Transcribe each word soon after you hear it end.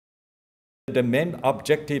The main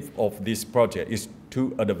objective of this project is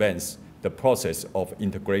to advance the process of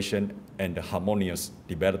integration and harmonious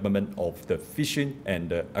development of the fishing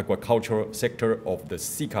and agricultural sector of the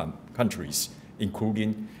SEACOM countries,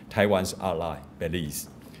 including Taiwan's ally, Belize.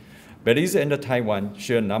 Belize and Taiwan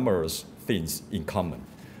share numerous things in common.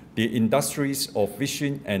 The industries of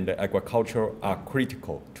fishing and agriculture are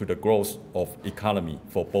critical to the growth of economy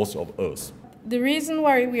for both of us. The reason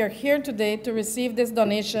why we are here today to receive this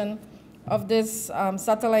donation of this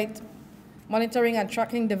satellite monitoring and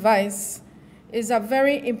tracking device is a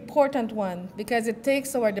very important one because it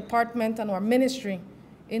takes our department and our ministry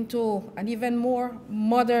into an even more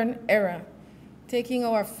modern era, taking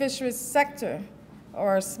our fisheries sector,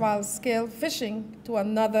 our small-scale fishing, to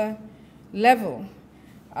another level.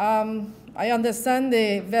 I understand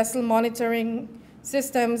the vessel monitoring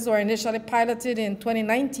systems were initially piloted in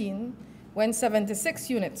 2019 when 76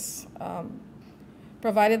 units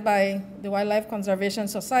provided by the Wildlife Conservation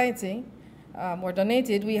Society were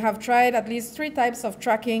donated. We have tried at least 3 types of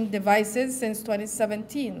tracking devices since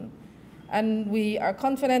 2017. And we are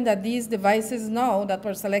confident that these devices now that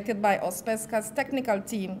were selected by OSPESCA's technical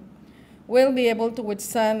team will be able to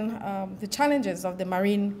withstand the challenges of the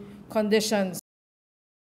marine conditions.